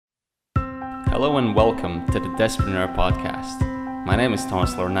Hello and welcome to the Despreneur podcast. My name is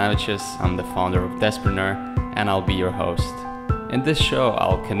Tomas Lornavicius, I'm the founder of Despreneur, and I'll be your host. In this show,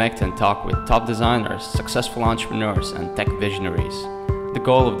 I'll connect and talk with top designers, successful entrepreneurs, and tech visionaries. The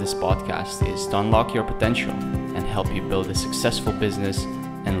goal of this podcast is to unlock your potential and help you build a successful business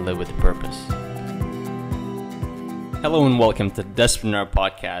and live with purpose. Hello and welcome to the Despreneur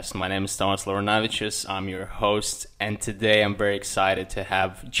podcast. My name is Tomas Lornavicius, I'm your host, and today I'm very excited to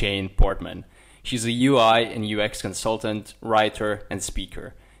have Jane Portman. She's a UI and UX consultant, writer, and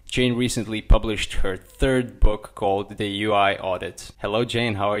speaker. Jane recently published her third book called The UI Audit. Hello,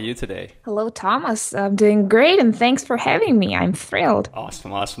 Jane. How are you today? Hello, Thomas. I'm doing great, and thanks for having me. I'm thrilled.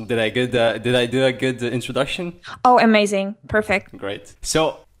 Awesome. Did I do a good introduction? Oh, amazing. Perfect. Great.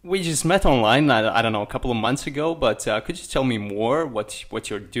 So we just met online, I don't know, a couple of months ago, but could you tell me more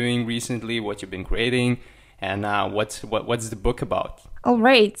what you're doing recently, what you've been creating, and what's the book about? All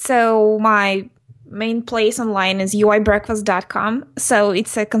right. So my main place online is uibreakfast.com. So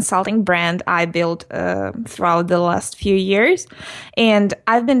it's a consulting brand I built throughout the last few years. And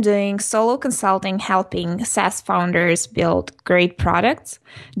I've been doing solo consulting, helping SaaS founders build great products,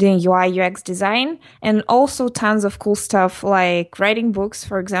 doing UI, UX design, and also tons of cool stuff like writing books.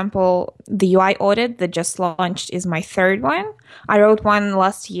 For example, the UI Audit that just launched is my third one. I wrote one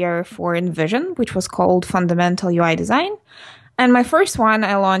last year for Envision, which was called Fundamental UI Design. And my first one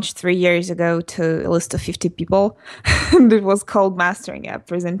I launched 3 years ago to a list of 50 people, and it was called Mastering App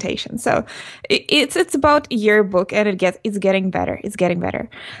Presentation. So it's about a year book, and it's getting better. It's getting better.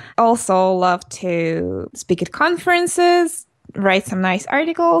 Also love to speak at conferences, write some nice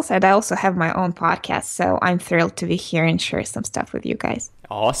articles, and I also have my own podcast. So I'm thrilled to be here and share some stuff with you guys.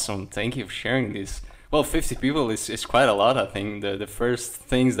 Awesome. Thank you for sharing this. Well, 50 people is quite a lot, I think. The first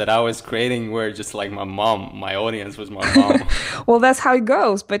things that I was creating were just like my mom. My audience was my mom. Well, that's how it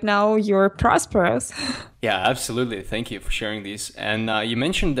goes, but now you're prosperous. Yeah, absolutely. Thank you for sharing these. And you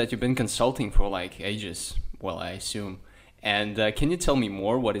mentioned that you've been consulting for like ages, well, I assume. And can you tell me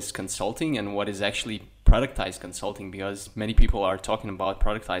more what is consulting and what is actually productized consulting? Because many people are talking about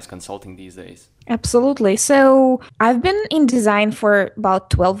productized consulting these days. Absolutely. So I've been in design for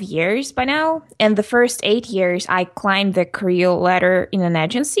about 12 years by now. And the first 8 years, I climbed the career ladder in an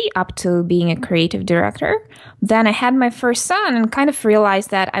agency up to being a creative director. Then I had my first son and kind of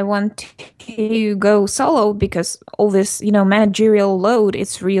realized that I want to go solo because all this, managerial load,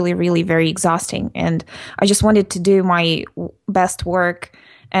 it's really, really very exhausting. And I just wanted to do my best work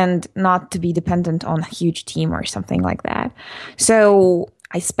and not to be dependent on a huge team or something like that. So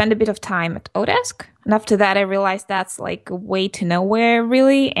I spent a bit of time at Odesk. And after that, I realized that's like a way to nowhere,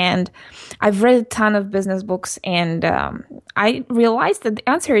 really. And I've read a ton of business books. And I realized that the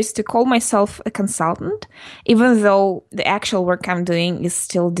answer is to call myself a consultant, even though the actual work I'm doing is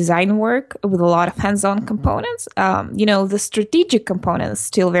still design work with a lot of hands-on components. The strategic component is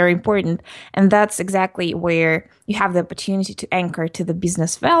still very important. And that's exactly where you have the opportunity to anchor to the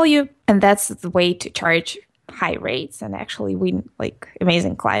business value. And that's the way to charge high rates and actually win like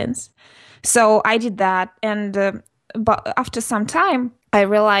amazing clients. So I did that. And but after some time, I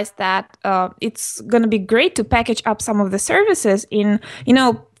realized that it's going to be great to package up some of the services in,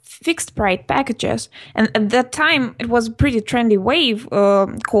 fixed price packages. And at that time, it was a pretty trendy wave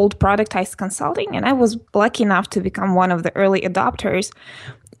called productized consulting. And I was lucky enough to become one of the early adopters.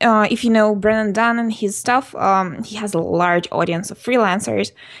 If you know Brennan Dunn and his stuff, he has a large audience of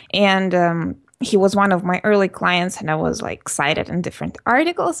freelancers. And he was one of my early clients, and I was like cited in different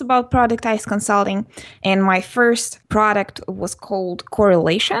articles about productized consulting. And my first product was called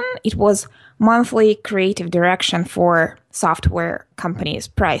Correlation. It was monthly creative direction for software companies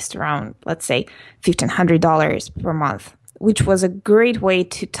priced around, let's say, $1,500 per month, which was a great way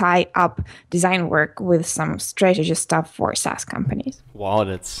to tie up design work with some strategy stuff for SaaS companies. Wow,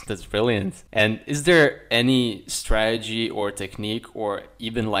 that's brilliant. And is there any strategy or technique or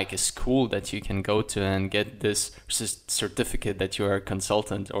even like a school that you can go to and get this certificate that you are a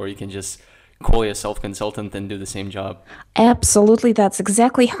consultant, or you can just call yourself consultant and do the same job? Absolutely, that's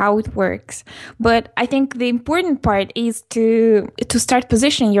exactly how it works. But I think the important part is to start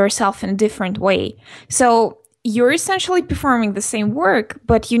positioning yourself in a different way. So you're essentially performing the same work,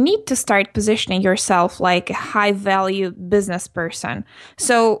 but you need to start positioning yourself like a high-value business person.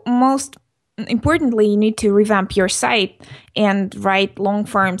 So most importantly, you need to revamp your site and write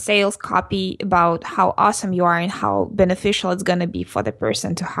long-form sales copy about how awesome you are and how beneficial it's going to be for the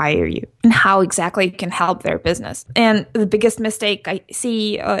person to hire you and how exactly you can help their business. And the biggest mistake I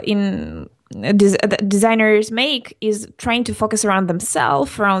see in designers make is trying to focus around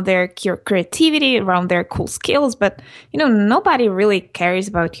themselves, around their creativity, around their cool skills. But, nobody really cares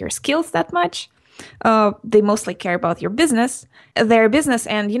about your skills that much. They mostly care about their business,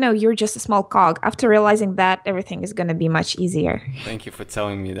 and you're just a small cog. After realizing that, everything is going to be much easier. Thank you for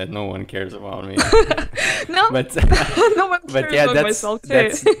telling me that no one cares about me. No, but no one cares about myself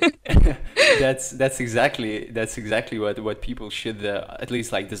too. That's exactly what people should, at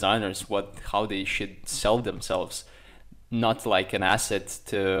least like designers, how they should sell themselves, not like an asset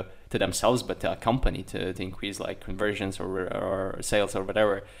to themselves, but to a company to increase like conversions or sales or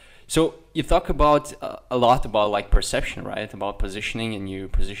whatever. So you talk about a lot about like perception, right? About positioning, and you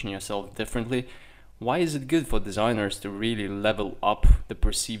position yourself differently. Why is it good for designers to really level up the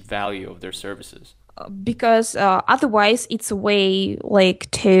perceived value of their services? Because otherwise it's a way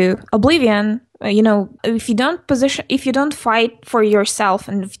like to oblivion. If you don't fight for yourself,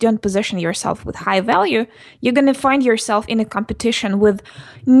 and if you don't position yourself with high value, you're going to find yourself in a competition with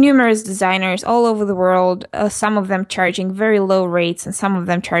numerous designers all over the world, some of them charging very low rates and some of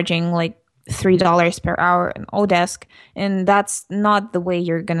them charging like $3 per hour in Odesk, and that's not the way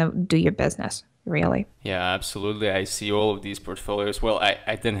you're going to do your business, really. Yeah, absolutely. I see all of these portfolios. Well,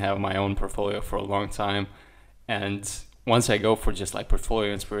 I didn't have my own portfolio for a long time, and once I go for just like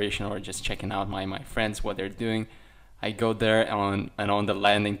portfolio inspiration or just checking out my friends, what they're doing, I go there on the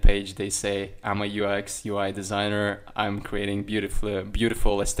landing page, they say, I'm a UX, UI designer. I'm creating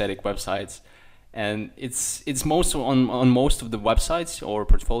beautiful aesthetic websites. And it's most on most of the websites or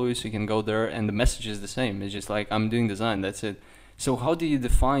portfolios, you can go there and the message is the same. It's just like, I'm doing design, that's it. So how do you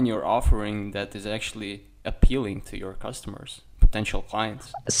define your offering that is actually appealing to your customers, potential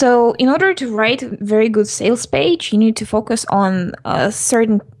clients? So in order to write a very good sales page, you need to focus on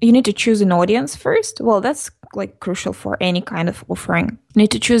you need to choose an audience first. Well, that's like crucial for any kind of offering. You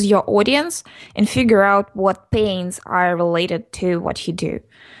need to choose your audience and figure out what pains are related to what you do.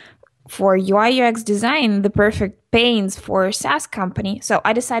 For UI UX design, the perfect pains for a SaaS company. So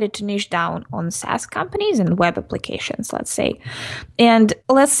I decided to niche down on SaaS companies and web applications, let's say. And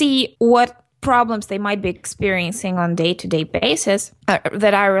let's see what problems they might be experiencing on day-to-day basis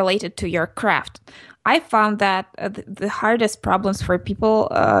that are related to your craft. I found that the hardest problems for people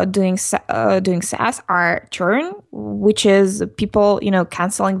doing SaaS are churn, which is people,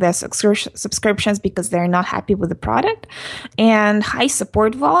 canceling their subscriptions because they're not happy with the product, and high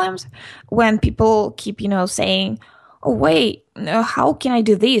support volumes when people keep, saying, oh, wait, how can I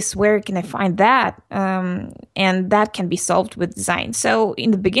do this? Where can I find that? And that can be solved with design. So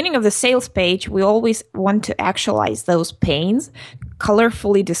in the beginning of the sales page, we always want to actualize those pains,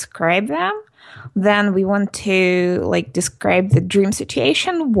 colorfully describe them. Then we want to describe the dream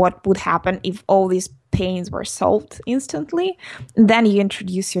situation, what would happen if all these pains were solved instantly. And then you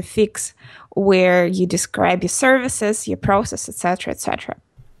introduce your fix, where you describe your services, your process, etc., etc.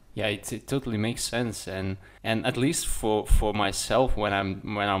 Yeah, it totally makes sense, and at least for myself, when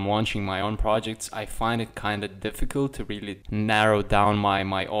I'm launching my own projects, I find it kind of difficult to really narrow down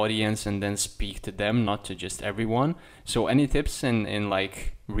my audience and then speak to them, not to just everyone. So any tips in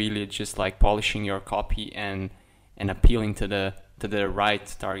like really just like polishing your copy and appealing to the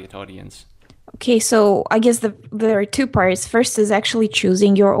right target audience? Okay, so I guess there are two parts. First is actually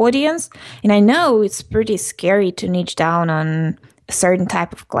choosing your audience, and I know it's pretty scary to niche down on a certain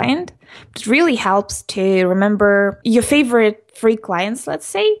type of client. It really helps to remember your favorite free clients, let's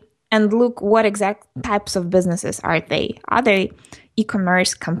say, and look what exact types of businesses are they. Are they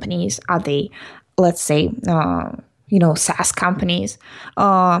e-commerce companies? Are they, let's say, SaaS companies?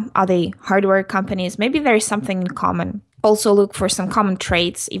 Are they hardware companies? Maybe there's something in common. Also look for some common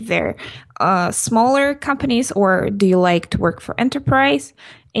traits, if they're smaller companies, or do you like to work for enterprise?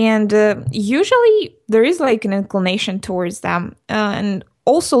 And usually there is like an inclination towards them. And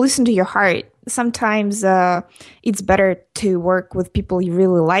also listen to your heart. Sometimes it's better to work with people you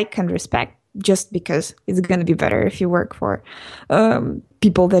really like and respect, just because it's going to be better if you work for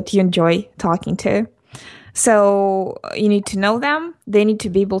people that you enjoy talking to. So you need to know them. They need to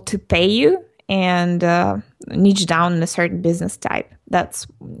be able to pay you, and niche down in a certain business type. That's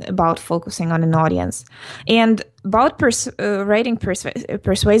about focusing on an audience. And about writing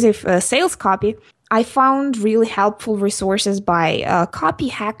persuasive sales copy, I found really helpful resources by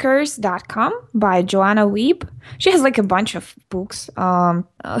copyhackers.com by Joanna Weeb. She has like a bunch of books,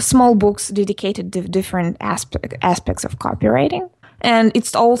 small books dedicated to different aspects of copywriting. And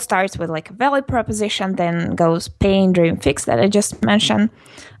it all starts with like a value proposition, then goes pain, dream, fix that I just mentioned.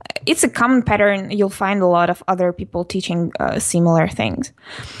 It's a common pattern. You'll find a lot of other people teaching similar things.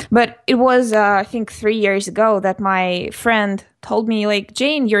 But it was, I think, 3 years ago that my friend told me, like,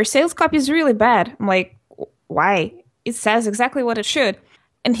 Jane, your sales copy is really bad. I'm like, why? It says exactly what it should.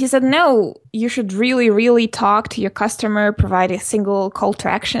 And he said, no, you should really, really talk to your customer, provide a single call to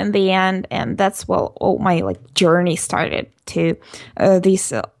action in the end. And that's all my like journey started to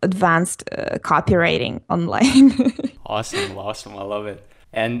this advanced copywriting online. Awesome. I love it.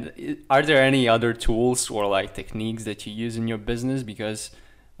 And are there any other tools or like techniques that you use in your business? Because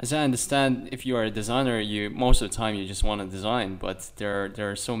as I understand, if you are a designer, you most of the time you just want to design, but there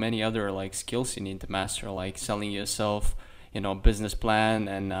are so many other like skills you need to master, like selling yourself, business plan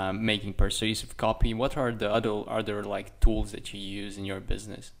and making persuasive copy. What are the other like tools that you use in your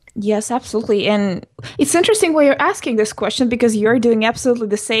business? Yes, absolutely. And it's interesting why you're asking this question, because you're doing absolutely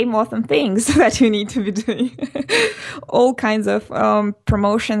the same awesome things that you need to be doing. All kinds of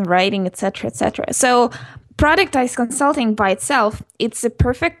promotion, writing, etc., etc. So productized consulting by itself, it's a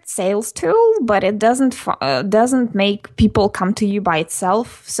perfect sales tool, but it doesn't make people come to you by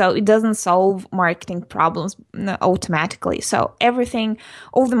itself. So it doesn't solve marketing problems automatically. So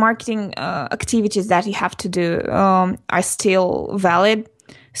all the marketing activities that you have to do are still valid.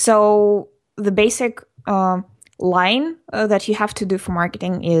 So the basic line that you have to do for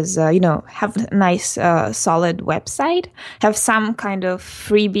marketing is, have a nice, solid website, have some kind of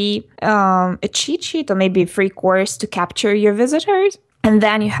freebie, a cheat sheet or maybe a free course to capture your visitors. And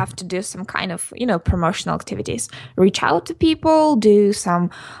then you have to do some kind of, promotional activities. Reach out to people, do some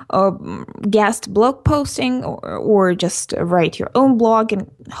guest blog posting or just write your own blog and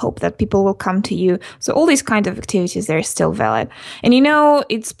hope that people will come to you. So all these kind of activities, they're still valid. And,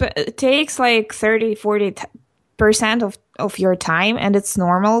 it takes like 30-40% of your time, and it's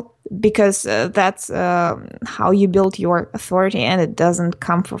normal because that's how you build your authority, and it doesn't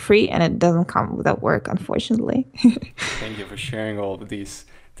come for free and it doesn't come without work, unfortunately. Thank you for sharing all of these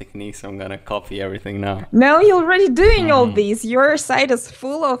techniques. I'm gonna copy everything now. No, you're already doing all these. Your site is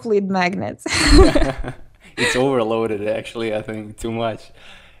full of lead magnets. It's overloaded, actually. I think too much.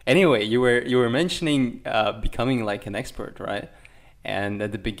 Anyway, you were mentioning becoming like an expert, right? And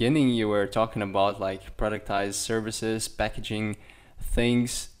at the beginning, you were talking about like productized services, packaging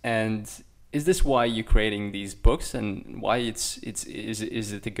things. And is this why you're creating these books, and why is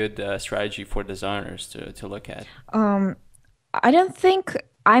it a good strategy for designers to look at? I don't think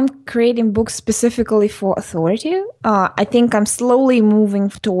I'm creating books specifically for authority. I think I'm slowly moving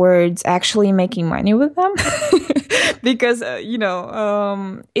towards actually making money with them. Because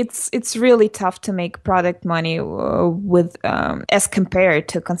it's really tough to make product money with as compared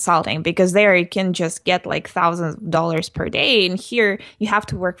to consulting, because there you can just get like thousands of dollars per day, and here you have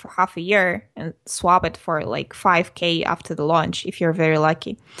to work for half a year and swap it for like 5K after the launch if you're very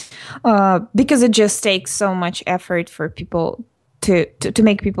lucky, because it just takes so much effort for people to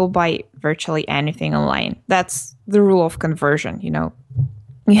make people buy virtually anything online. That's the rule of conversion,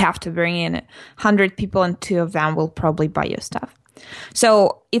 You have to bring in 100 people and 2 of them will probably buy your stuff.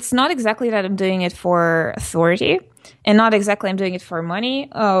 So it's not exactly that I'm doing it for authority, and not exactly I'm doing it for money,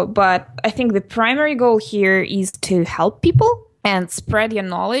 but I think the primary goal here is to help people and spread your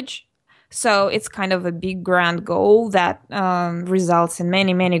knowledge. So it's kind of a big grand goal that results in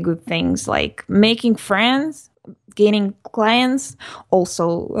many, many good things, like making friends, gaining clients,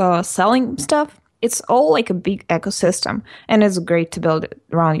 also selling stuff. It's all like a big ecosystem, and it's great to build it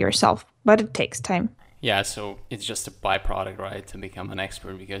around yourself, but it takes time. Yeah, so it's just a byproduct, right, to become an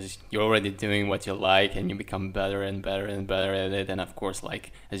expert, because you're already doing what you like and you become better and better and better at it. And of course,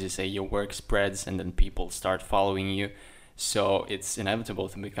 like, as you say, your work spreads and then people start following you. So it's inevitable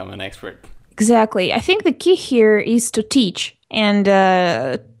to become an expert. Exactly. I think the key here is to teach, and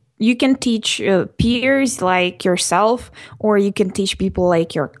you can teach peers like yourself, or you can teach people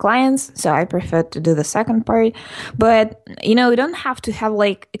like your clients. So I prefer to do the second part. But, you don't have to have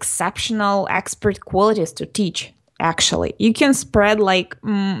like exceptional expert qualities to teach, actually. You can spread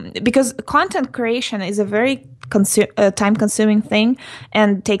because content creation is a very time-consuming thing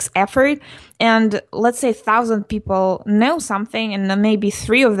and takes effort. And let's say 1,000 people know something, and then maybe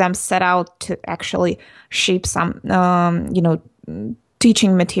 3 of them set out to actually shape some,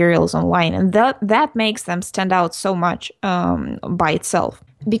 teaching materials online, and that makes them stand out so much by itself,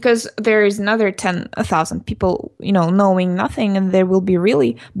 because there is another 10,000 people knowing nothing, and they will be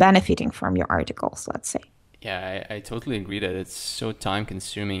really benefiting from your articles, let's say. Yeah, I totally agree that it's so time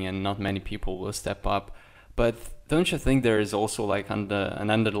consuming and not many people will step up. But don't you think there is also like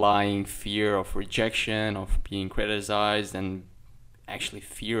an underlying fear of rejection, of being criticized, and actually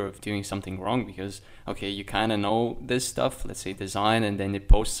fear of doing something wrong because, okay, you kind of know this stuff, let's say design, and then you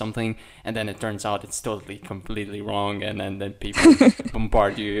post something and then it turns out it's totally completely wrong, and then people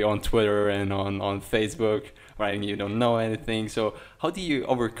bombard you on Twitter and on Facebook, right? And you don't know anything. So how do you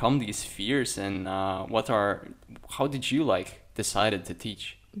overcome these fears, and how did you like decided to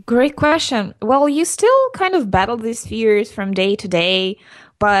teach? Great question. Well, you still kind of battle these fears from day to day,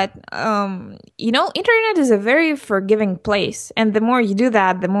 but internet is a very forgiving place, and the more you do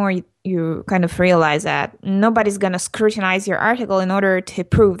that, the more you kind of realize that nobody's gonna scrutinize your article in order to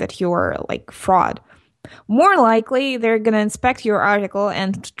prove that you're like fraud. More likely, they're gonna inspect your article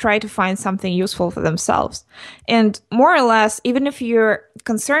and try to find something useful for themselves. And more or less, even if you're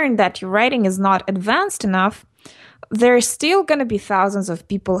concerned that your writing is not advanced enough, there's still going to be thousands of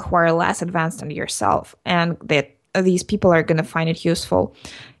people who are less advanced than yourself, and that these people are going to find it useful.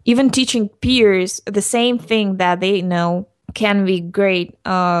 Even teaching peers the same thing that they know can be great,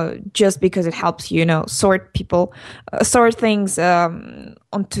 just because it helps you, sort things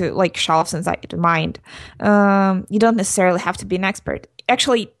onto like shelves inside your mind. You don't necessarily have to be an expert.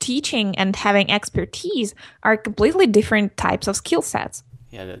 Actually, teaching and having expertise are completely different types of skill sets.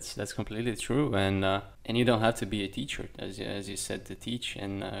 Yeah, that's completely true, and you don't have to be a teacher, as you said, to teach.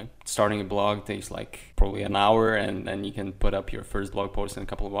 And starting a blog takes like probably an hour, and then you can put up your first blog post in a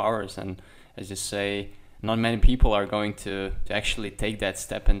couple of hours. And as you say, not many people are going to actually take that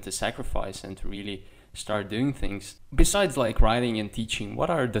step and to sacrifice and to really start doing things. Besides like writing and teaching, what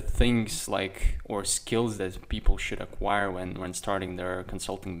are the things like or skills that people should acquire when starting their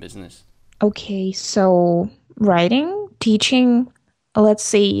consulting business? Okay, so writing, teaching. Let's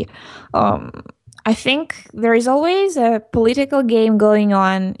see. I think there is always a political game going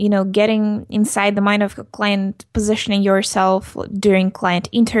on, getting inside the mind of a client, positioning yourself during client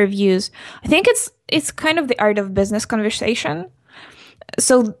interviews. I think it's kind of the art of business conversation.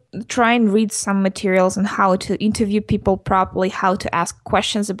 So try and read some materials on how to interview people properly, how to ask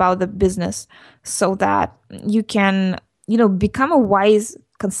questions about the business so that you can, become a wise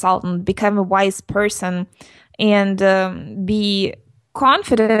consultant, become a wise person, and be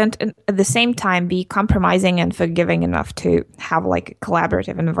confident and at the same time be compromising and forgiving enough to have like a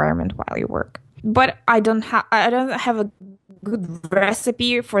collaborative environment while you work. But I don't have a good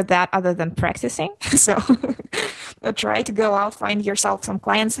recipe for that other than practicing. So try to go out, find yourself some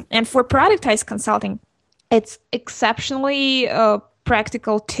clients. And for productized consulting, it's exceptionally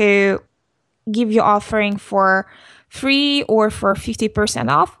practical to give your offering for free or for 50%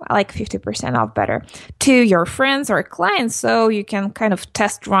 off. I like 50% off better, to your friends or clients, so you can kind of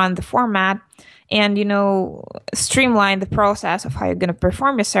test run the format and streamline the process of how you're going to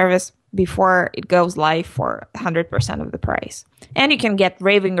perform your service before it goes live for 100% of the price. And you can get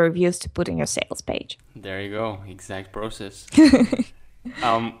raving reviews to put in your sales page. There you go, exact process.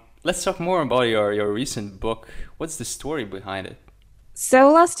 Let's talk more about your recent book. What's the story behind it?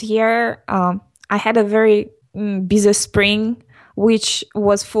 So last year I had a very busy spring, which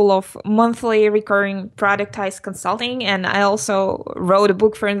was full of monthly recurring productized consulting. And I also wrote a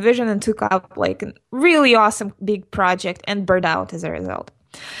book for InVision and took up like a really awesome big project and burned out as a result.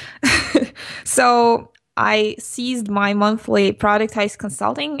 So I ceased my monthly productized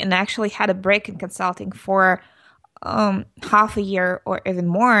consulting and actually had a break in consulting for half a year or even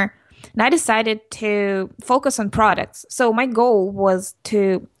more. And I decided to focus on products. So my goal was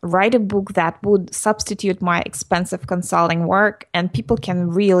to write a book that would substitute my expensive consulting work, and people can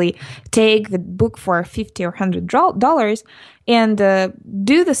really take the book for $50 or $100 and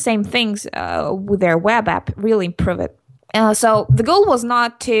do the same things with their web app, really improve it. So the goal was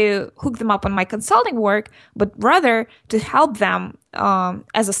not to hook them up on my consulting work, but rather to help them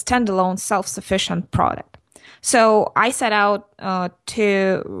as a standalone, self-sufficient product. So I set out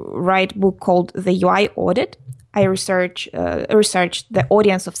to write a book called The UI Audit. I researched the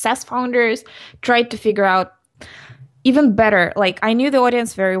audience of SaaS founders, tried to figure out even better. Like, I knew the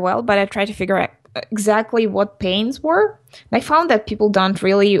audience very well, but I tried to figure out exactly what pains were. And I found that people don't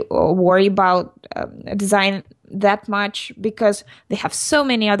really worry about design that much because they have so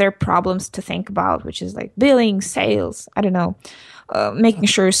many other problems to think about, which is like billing, sales, I don't know, making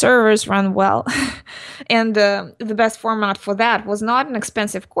sure servers run well. And the best format for that was not an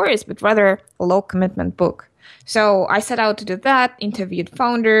expensive course, but rather a low commitment book. So I set out to do that, interviewed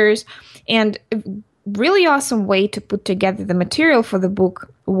founders, and a really awesome way to put together the material for the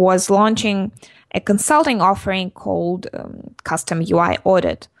book was launching a consulting offering called Custom UI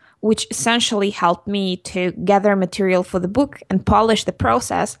Audit, which essentially helped me to gather material for the book and polish the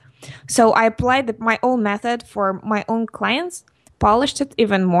process. So I applied my own method for my own clients, polished it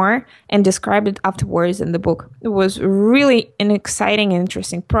even more and described it afterwards in the book. It was really an exciting and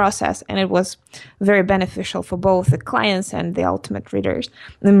interesting process, and it was very beneficial for both the clients and the ultimate readers.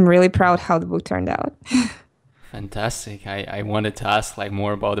 I'm really proud how the book turned out. Fantastic. I wanted to ask like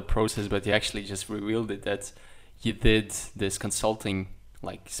more about the process, but you actually just revealed it, that you did this consulting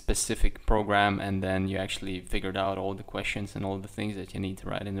like specific program, and then you actually figured out all the questions and all the things that you need to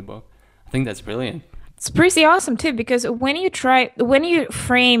write in the book. I think that's brilliant. It's pretty awesome too, because when you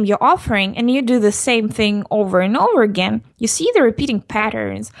frame your offering and you do the same thing over and over again, you see the repeating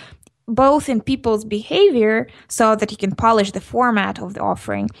patterns, both in people's behavior, so that you can polish the format of the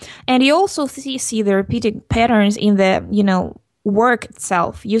offering. And you also see the repeating patterns in the, work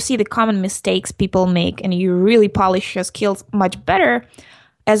itself. You see the common mistakes people make, and you really polish your skills much better,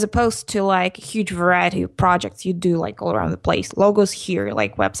 as opposed to like a huge variety of projects you do like all around the place. Logos here,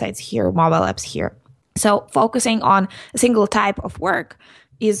 like websites here, mobile apps here. So focusing on a single type of work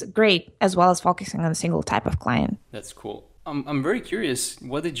is great, as well as focusing on a single type of client. That's cool. I'm very curious,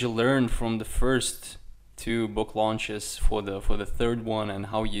 what did you learn from the first 2 book launches for the third one, and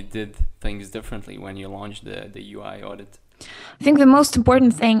how you did things differently when you launched the UI audit? I think the most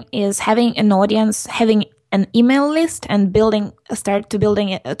important thing is having an audience, having an email list, and build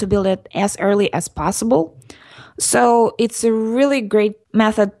it as early as possible. So it's a really great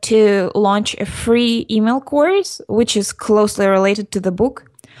method to launch a free email course, which is closely related to the book.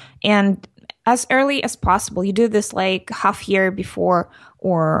 And as early as possible, you do this like half year before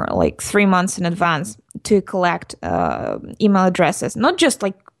or like 3 months in advance to collect email addresses, not just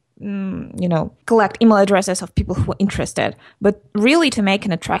like, collect email addresses of people who are interested, but really to make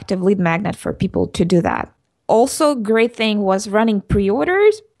an attractive lead magnet for people to do that. Also, great thing was running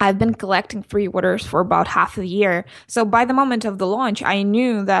pre-orders. I've been collecting pre-orders for about half a year. So by the moment of the launch, I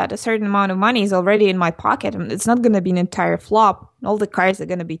knew that a certain amount of money is already in my pocket, and it's not going to be an entire flop. All the cards are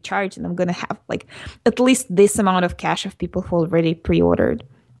going to be charged, and I'm going to have like at least this amount of cash of people who already pre-ordered.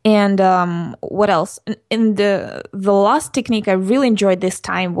 And what else? In the last technique I really enjoyed this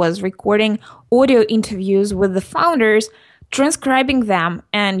time was recording audio interviews with the founders, transcribing them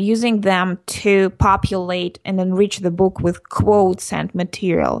and using them to populate and enrich the book with quotes and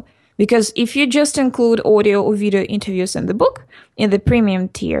material. Because if you just include audio or video interviews in the book, in the premium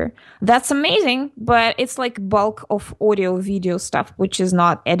tier, that's amazing, but it's like bulk of audio video stuff, which is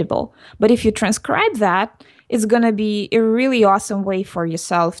not edible. But if you transcribe that, it's going to be a really awesome way for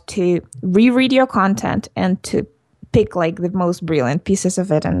yourself to reread your content and to pick like the most brilliant pieces of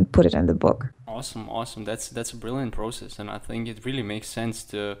it and put it in the book. Awesome. That's a brilliant process, and I think it really makes sense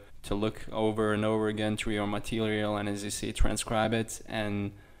to look over and over again through your material and, as you say, transcribe it.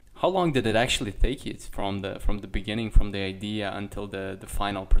 And how long did it actually take you from the beginning, from the idea until the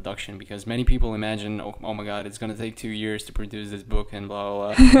final production? Because many people imagine, oh my God, it's going to take 2 years to produce this book and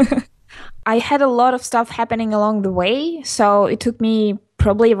blah, blah, blah. I had a lot of stuff happening along the way, so it took me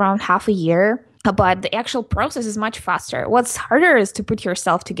probably around half a year. But the actual process is much faster. What's harder is to put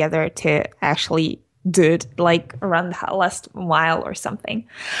yourself together to actually do it, like run the last mile or something.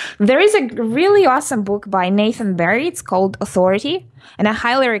 There is a really awesome book by Nathan Barry. It's called Authority, and I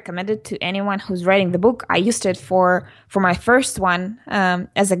highly recommend it to anyone who's writing the book. I used it for my first one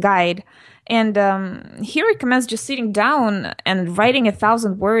as a guide. And he recommends just sitting down and writing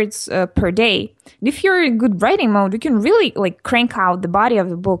 1,000 words per day. And if you're in good writing mode, you can really like crank out the body of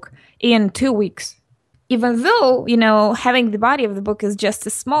the book in 2 weeks. Even though, having the body of the book is just a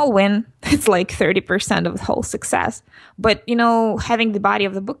small win, it's like 30% of the whole success. But, having the body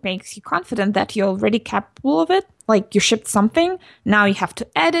of the book makes you confident that you're already capable of it. Like you shipped something, now you have to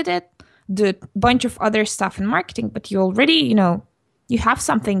edit it, do a bunch of other stuff in marketing, but you already, you have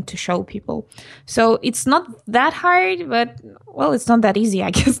something to show people. So it's not that hard, but, well, it's not that easy,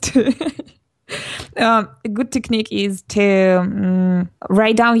 I guess, too. A good technique is to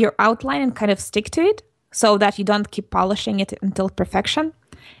write down your outline and kind of stick to it so that you don't keep polishing it until perfection.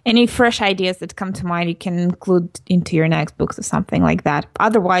 Any fresh ideas that come to mind, you can include into your next books or something like that.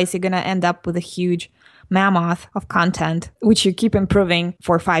 Otherwise, you're going to end up with a huge mammoth of content, which you keep improving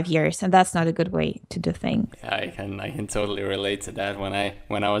for 5 years, and that's not a good way to do things. Yeah, I can totally relate to that.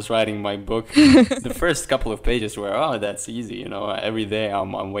 When I was writing my book, the first couple of pages were, oh, that's easy, every day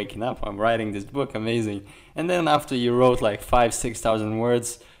I'm waking up, I'm writing this book, amazing. And then after you wrote like 5,000-6,000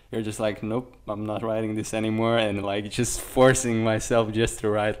 words, you're just like, nope, I'm not writing this anymore, and like just forcing myself just to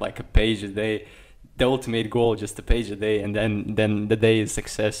write like a page a day, the ultimate goal, just a page a day, and then the day is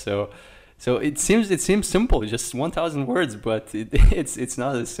success. So it seems simple, just 1,000 words, but it's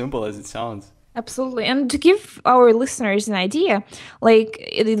not as simple as it sounds. Absolutely. And to give our listeners an idea,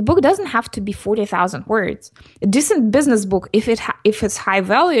 like the book doesn't have to be 40,000 words. A decent business book, if it's high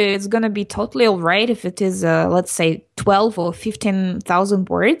value, it's going to be totally all right if it is, let's say, 12 or 15,000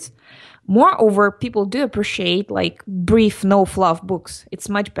 words. Moreover, people do appreciate like brief, no fluff books. It's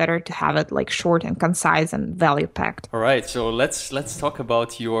much better to have it like short and concise and value packed. All right, so let's talk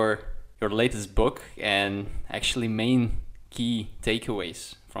about your latest book and actually main key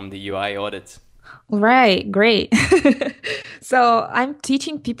takeaways from the UI audit. Right, great. So I'm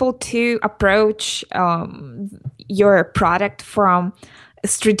teaching people to approach your product from a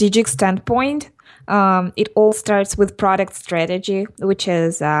strategic standpoint. It all starts with product strategy, which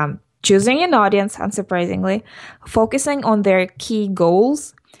is choosing an audience, unsurprisingly, focusing on their key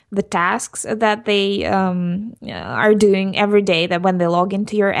goals, the tasks that they are doing every day that when they log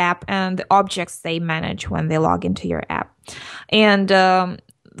into your app, and the objects they manage when they log into your app. And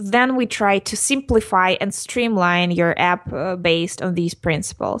then we try to simplify and streamline your app based on these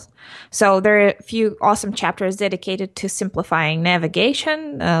principles. So there are a few awesome chapters dedicated to simplifying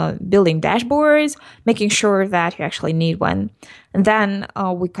navigation, building dashboards, making sure that you actually need one. And then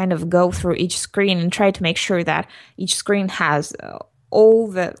we kind of go through each screen and try to make sure that each screen has all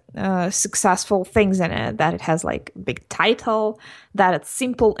the successful things in it, that it has like a big title, that it's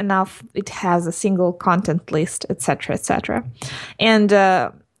simple enough, it has a single content list, etc., etc. And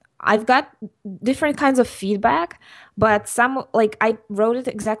I've got different kinds of feedback, but some, like I wrote it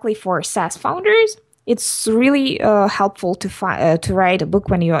exactly for SaaS founders. It's really helpful to write a book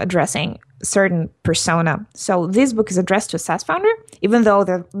when you're addressing certain persona. So this book is addressed to a SaaS founder, even though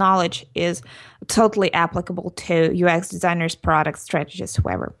the knowledge is totally applicable to UX designers, product strategists,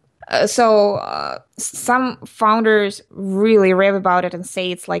 whoever. Some founders really rave about it and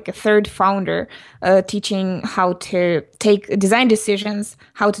say it's like a third founder teaching how to take design decisions,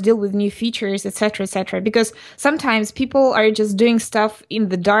 how to deal with new features, etc., etc. Because sometimes people are just doing stuff in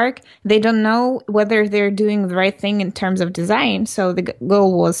the dark. They don't know whether they're doing the right thing in terms of design. So the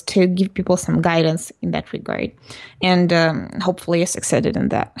goal was to give people some guidance in that regard. And hopefully I succeeded in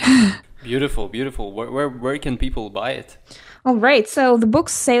that. Beautiful, beautiful. Where can people buy it? All right. So the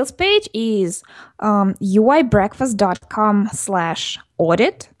book's sales page is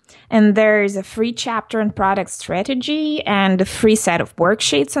uibreakfast.com/audit. And there's a free chapter on product strategy and a free set of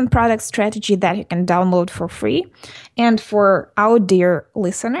worksheets on product strategy that you can download for free. And for our dear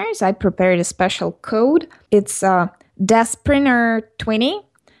listeners, I prepared a special code. It's Despreneur20.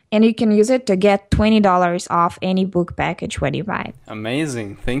 And you can use it to get $20 off any book package when you buy.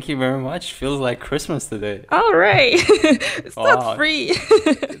 Amazing. Thank you very much. Feels like Christmas today. All right. It's not free.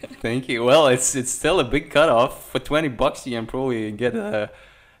 Thank you. Well, it's still a big cutoff. For $20, you can probably get a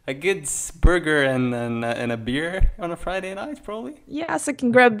good burger and a beer on a Friday night, probably. Yes, I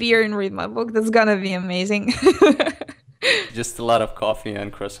can grab beer and read my book. That's gonna be amazing. Just a lot of coffee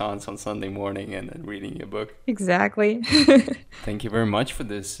and croissants on Sunday morning and then reading your book. Exactly. Thank you very much for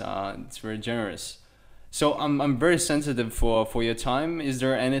this. It's very generous. So I'm very sensitive for your time. Is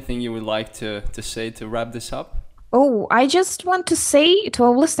there anything you would like to say to wrap this up? Oh, I just want to say to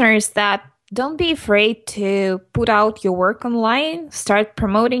our listeners that don't be afraid to put out your work online, start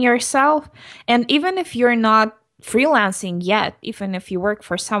promoting yourself. And even if you're not freelancing yet, even if you work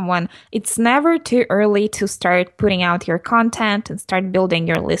for someone, it's never too early to start putting out your content and start building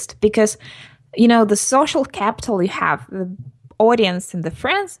your list, because the social capital you have, the audience and the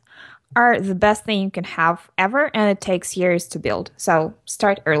friends, are the best thing you can have ever, and it takes years to build. So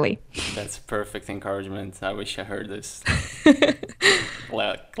start early. That's perfect encouragement. I wish I heard this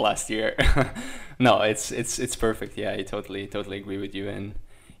last year. No, it's perfect. Yeah, I totally agree with you. And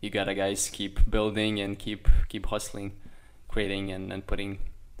you gotta, guys, keep building and keep hustling, creating and putting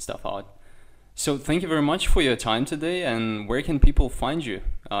stuff out. So thank you very much for your time today. And where can people find you?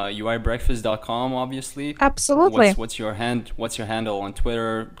 uibreakfast.com, obviously. Absolutely. What's your handle on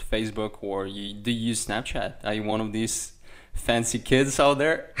Twitter, Facebook, or do you use Snapchat? Are you one of these fancy kids out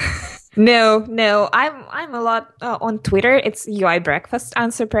there? No. I'm a lot on Twitter. It's uibreakfast,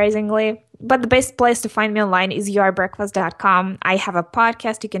 unsurprisingly. But the best place to find me online is uibreakfast.com. I have a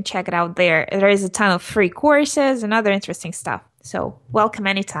podcast. You can check it out there. There is a ton of free courses and other interesting stuff. So welcome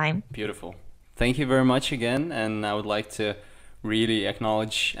anytime. Beautiful. Thank you very much again. And I would like to really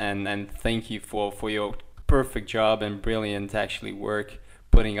acknowledge and thank you for your perfect job and brilliant actually work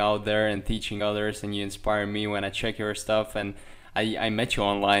putting out there and teaching others. And you inspire me when I check your stuff. And I met you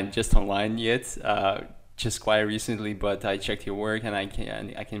online, just quite recently, but I checked your work and I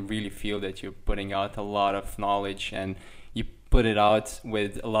can really feel that you're putting out a lot of knowledge and you put it out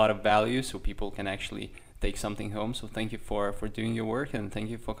with a lot of value so people can actually take something home. So thank you for doing your work, and thank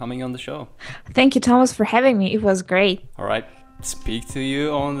you for coming on the show. Thank you, Thomas, for having me. It was great. All right. Speak to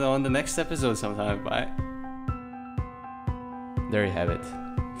you on the next episode sometime. Bye. There you have it.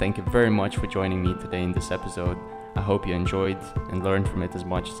 Thank you very much for joining me today in this episode. I hope you enjoyed and learned from it as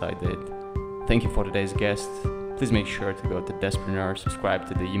much as I did. Thank you for today's guest. Please make sure to go to Despreneur, subscribe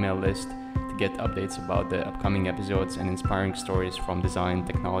to the email list to get updates about the upcoming episodes and inspiring stories from design,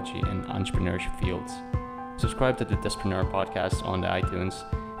 technology, and entrepreneurship fields. Subscribe to the Despreneur podcast on the iTunes,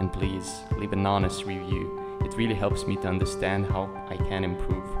 and please leave an honest review. It really helps me to understand how I can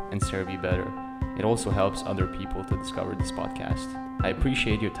improve and serve you better. It also helps other people to discover this podcast. I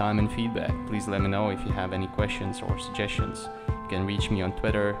appreciate your time and feedback. Please let me know if you have any questions or suggestions. You can reach me on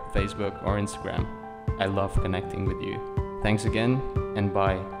Twitter, Facebook, or Instagram. I love connecting with you. Thanks again, and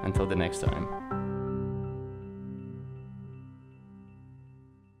bye until the next time.